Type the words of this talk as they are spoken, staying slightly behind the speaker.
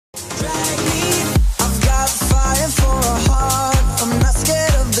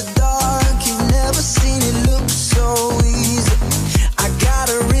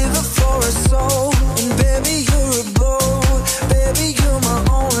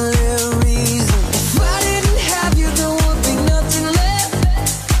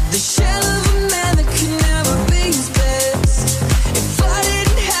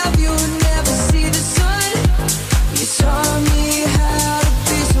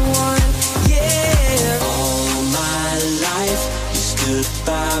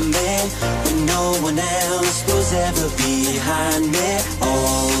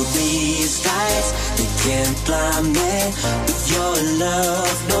blind me. With your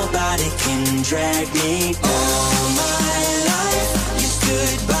love, nobody can drag me. All my life, you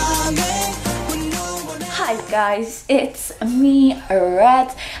stood by me when no one else. Hi guys, it's me,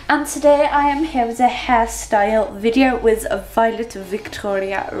 Red, and today I am here with a hairstyle video with Violet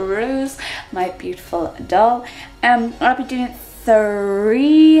Victoria Rose, my beautiful doll. I'll be doing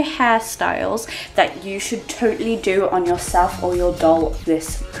 3 hairstyles that you should totally do on yourself or your doll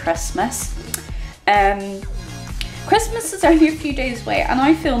this Christmas. Christmas is only a few days away and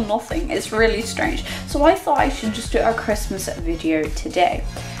I feel nothing. It's really strange. So I thought I should just do a Christmas video today.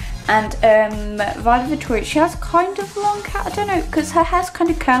 And Violet Victoria, she has kind of long hair, I don't know, because her hair's kind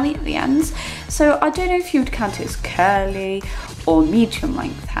of curly at the ends. So I don't know if you would count it as curly or medium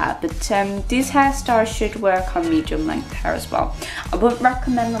length hair, but these hairstyles should work on medium length hair as well. I wouldn't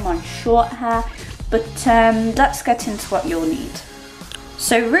recommend them on short hair, but let's get into what you'll need.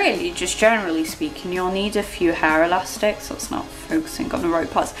 So really, just generally speaking, you'll need a few hair elastics. That's not focusing on the right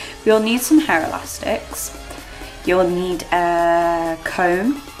parts. You'll need some hair elastics. You'll need a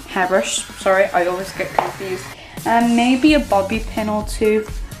comb, hairbrush, sorry, I always get confused. And maybe a bobby pin or two,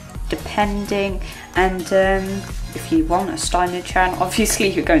 depending. And if you want a styling chair, and obviously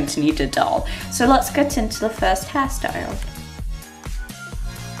you're going to need a doll. So let's get into the first hairstyle.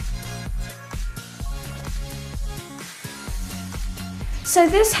 So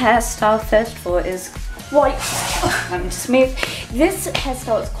this hairstyle, first of all, is quite smooth. This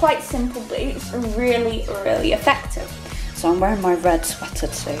hairstyle is quite simple, but it's really, really effective. So I'm wearing my red sweater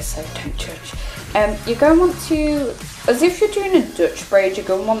today, so don't judge. You're going to want to, as if you're doing a Dutch braid, you're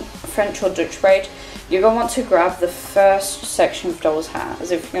going to want French or Dutch braid. You're going to want to grab the first section of doll's hair,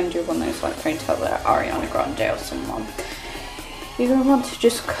 as if you're going to do one of those like ponytail like Ariana Grande or someone. You're going to want to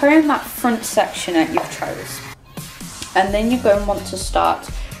just comb that front section that you've chose. And then you're going to want to start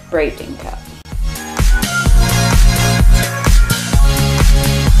braiding it.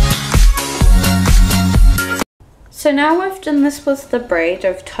 So now I've done this with the braid,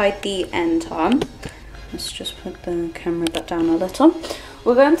 I've tied the end on. Let's just put the camera back down a little.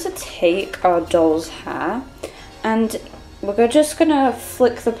 We're going to take our doll's hair and we're just going to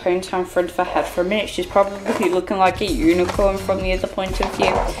flick the ponytail in front of her head for a minute. She's probably looking like a unicorn from the other point of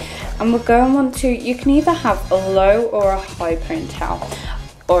view. And we're going to want to, you can either have a low or a high ponytail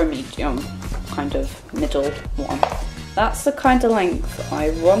or a medium, kind of middle one. That's the kind of length I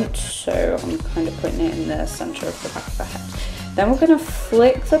want, so I'm kind of putting it in the centre of the back of her head. Then we're going to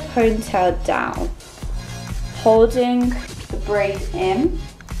flick the ponytail down, holding the braid in.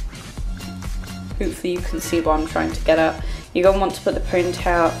 Hopefully you can see what I'm trying to get at. You're going to want to put the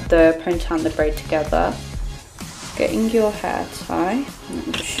ponytail and the braid together. Getting your hair tie,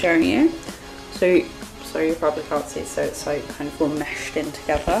 I'm just showing you. So you probably can't see, so it's like kind of all meshed in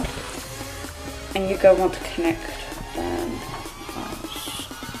together. And you're going to want to connect them as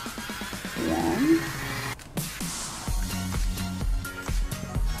one.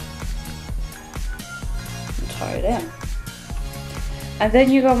 And tie it in. And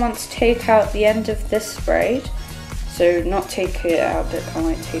then you're going to want to take out the end of this braid. So not take it out, but kind of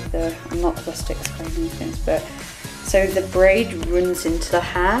like take the, I'm not the best at explaining things, but so the braid runs into the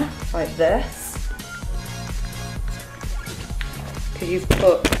hair like this. Because you've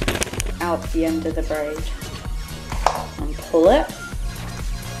put out the end of the braid. And pull it.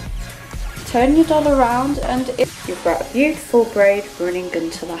 Turn your doll around and you've got a beautiful braid running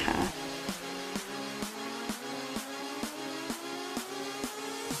into the hair.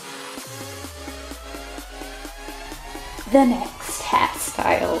 The next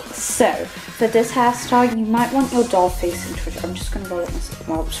hairstyle. So for this hairstyle, you might want your doll facing towards you. I'm just going to roll it myself.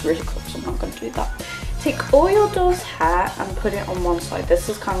 Well, it's really close, I'm not going to do that. Take all your doll's hair and put it on one side. This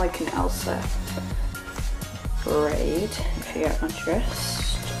is kind of like an Elsa braid, if you get my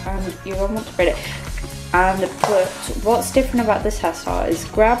drift. And you're going to want to braid it. And what's different about this hairstyle is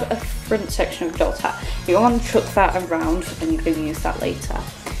grab a front section of doll's hair. You're going to want to chuck that around and you're going to use that later.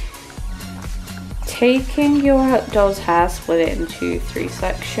 Taking your doll's hair, split it into 3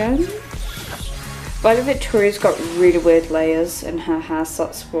 sections. Violet Victoria's got really weird layers in her hair, so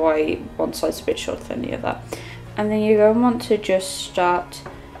that's why one side's a bit shorter than the other. And then you're going to want to just start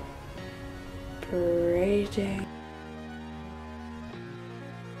braiding.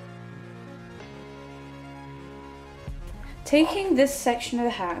 Taking this section of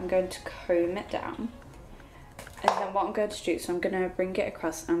the hair, I'm going to comb it down. And then what I'm going to do, so I'm going to bring it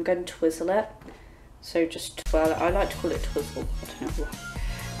across and I'm going to twizzle it. So just twirl it. I like to call it twizzle, I don't know why.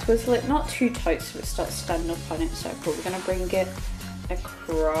 Twizzle it, not too tight so it starts standing up on its circle. We're going to bring it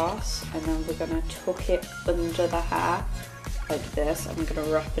across and then we're going to tuck it under the hair like this. I'm going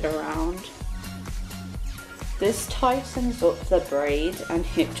to wrap it around This tightens up the braid and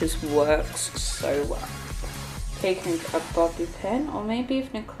it just works so well. Taking a bobby pin or maybe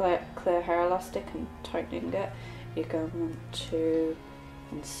even a clear hair elastic and tightening it, you're going to want to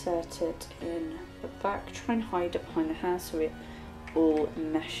insert it in the back. Try and hide it behind the hair so it all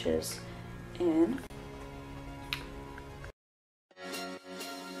meshes in.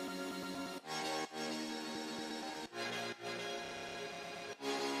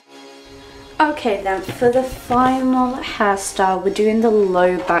 Okay then, for the final hairstyle, we're doing the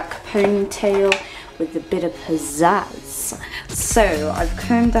low back ponytail with a bit of pizzazz. So I've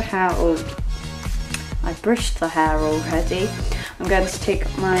combed the hair I brushed the hair already. I'm going to take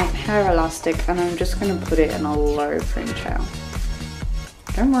my hair elastic and I'm just going to put it in a low ponytail.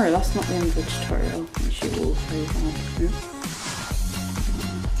 Don't worry, that's not the end of the tutorial. She will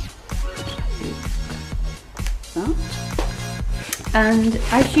that. And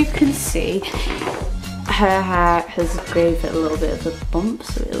as you can see, her hair has gave it a little bit of a bump,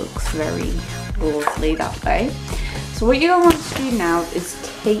 so it looks very lovely that way. So what you'll want to do now is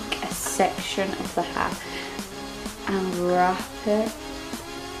take a section of the hair and wrap it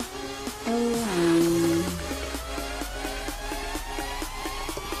around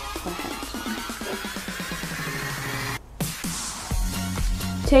the head.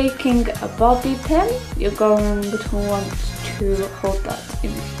 Taking a bobby pin, you're going to want to hold that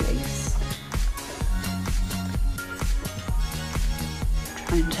in place.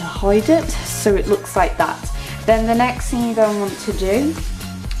 Trying to hide it so it looks like that. Then the next thing you're going to want to do is,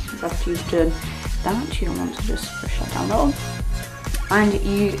 after you've done that, you want to just push that down a little. And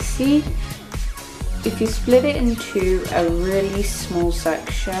you see, if you split it into a really small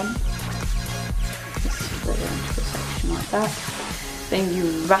section, just split it into a section like that, then you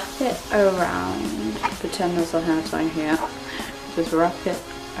wrap it around, pretend there's a hair tie here, just wrap it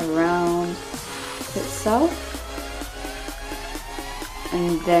around itself,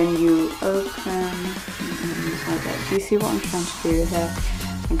 and then you open like that. Do you see what I'm trying to do here?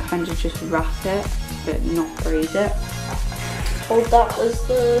 And kind of just wrap it, but not braid it. Hold that as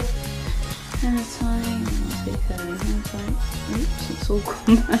the hair tie. Oops, it's all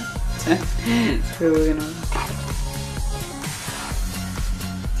gone out. So we're gonna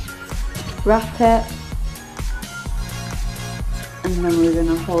wrap it, and then we're going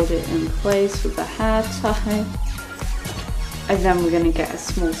to hold it in place with a hair tie, and then we're going to get a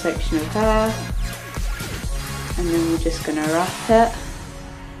small section of hair, and then we're just going to wrap it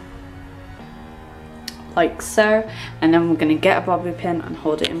like so, and then we're going to get a bobby pin and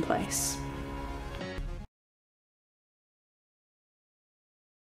hold it in place.